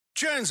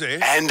Jonesy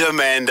and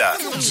Amanda.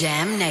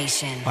 Jam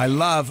Nation. I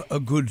love a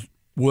good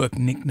work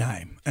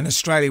nickname. In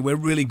Australia, we're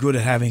really good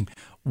at having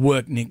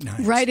work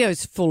nicknames.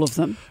 Radio's full of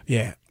them.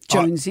 Yeah.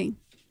 Jonesy.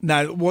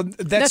 No, well,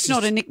 That's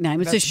not a nickname.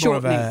 It's a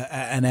short more of name.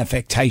 an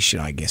affectation,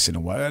 I guess, in a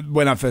way.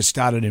 When I first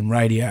started in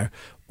radio,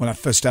 when I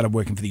first started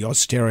working for the Oz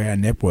Stereo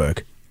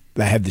Network,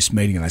 they had this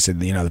meeting and they said,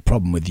 the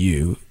problem with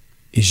you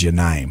is your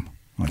name.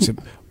 I said,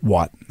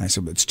 what? And they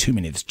said, it's too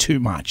many. It's too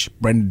much.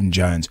 Brendan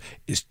Jones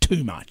is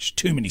too much.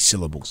 Too many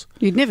syllables.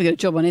 You'd never get a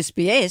job on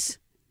SBS.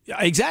 Yeah,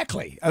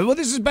 exactly. Well,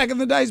 this is back in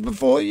the days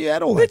before you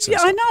had all that sort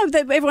of I stuff. know.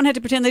 Everyone had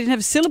to pretend they didn't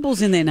have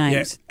syllables in their Yeah.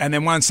 names. And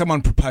then once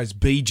someone proposed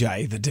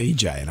BJ, the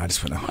DJ, and I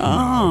just went, oh,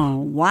 Oh, no.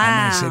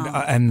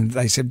 wow. And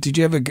they said, did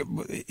you ever get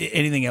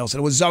anything else? And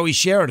it was Zoe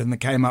Sheridan that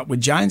came up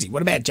with Jonesy.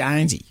 What about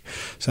Jonesy?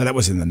 So that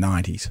was in the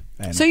 90s.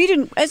 And So you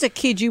didn't, as a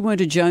kid, you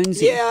weren't a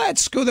Jonesy? yeah, at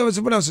school,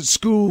 when I was at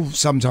school,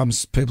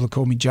 sometimes people would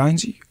call me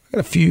Jonesy. I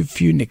got a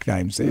few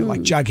nicknames there,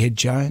 like Jughead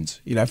Jones,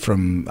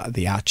 from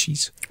the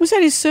Archies. Was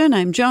that his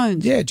surname,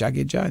 Jones? Yeah,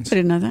 Jughead Jones. I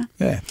didn't know that.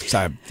 Yeah,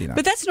 so,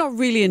 But that's not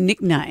really a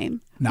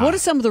nickname. No. What are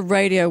some of the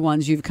radio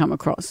ones you've come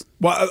across?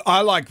 Well,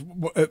 I like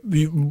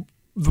the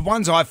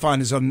ones I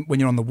find is when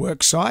you're on the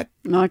work site.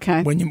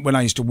 Okay. When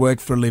I used to work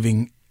for a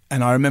living,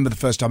 and I remember the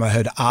first time I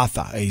heard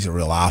Arthur. He's a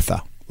real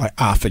Arthur, like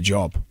Arthur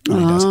Job. He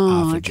does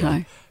Arthur Job.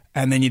 okay.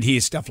 And then you'd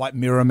hear stuff like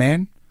Mirror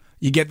Man.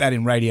 You get that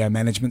in radio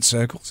management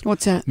circles.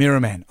 What's that? Mirror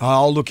Man.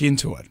 I'll look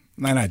into it.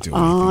 They don't do anything.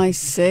 Oh, I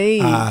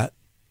see.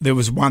 There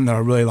was one that I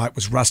really liked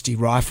was Rusty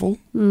Rifle.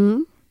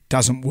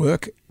 Doesn't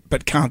work,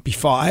 but can't be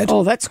fired.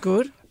 Oh, that's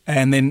good.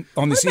 And then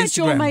on this What about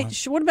your Instagram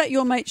mate? What about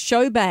your mate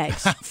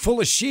Showbags? one, full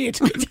of shit.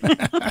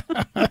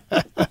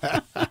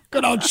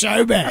 Good old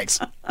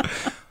Showbags.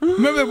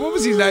 Remember, what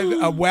was his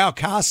name? Wow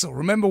Castle.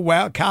 Remember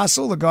Wow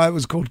Castle? The guy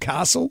was called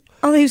Castle.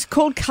 Oh, he was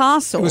called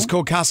Castle. It was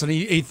called Castle. And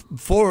he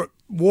wore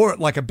it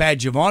like a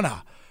badge of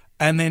honour.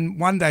 And then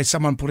one day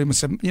someone put him and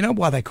said, you know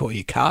why they call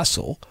you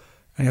Castle?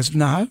 And he goes,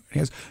 no. And he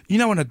goes,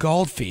 in a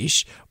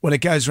goldfish, when it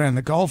goes around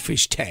the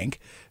goldfish tank,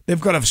 they've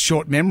got a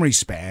short memory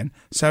span.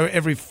 So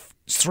every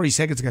 3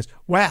 seconds it goes,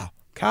 wow,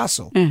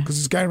 Castle, because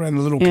it's going around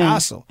the little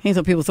castle. He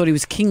thought people thought he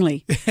was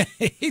kingly.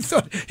 He's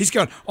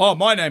going, oh,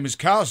 my name is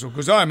Castle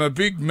because I'm a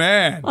big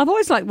man. I've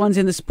always liked ones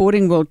in the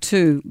sporting world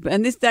too,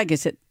 and this, I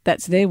guess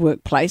that's their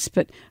workplace.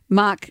 But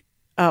Mark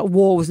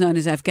War was known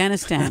as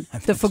Afghanistan,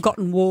 the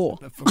Forgotten War.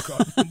 The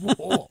Forgotten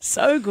War.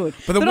 So good.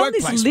 But the on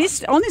workplace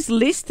this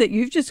list that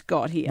you've just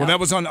got here, Well, I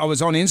was on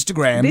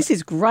Instagram. this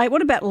is great.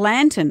 What about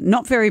Lantern?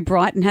 Not very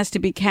bright and has to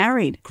be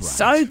carried. Great.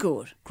 So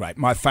good. Great.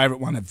 My favourite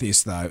one of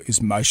this, though,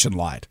 is Motion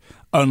Light.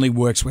 Only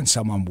works when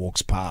someone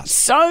walks past.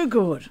 So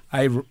good.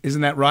 Hey,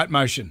 isn't that right,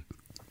 Motion?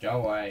 Go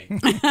away.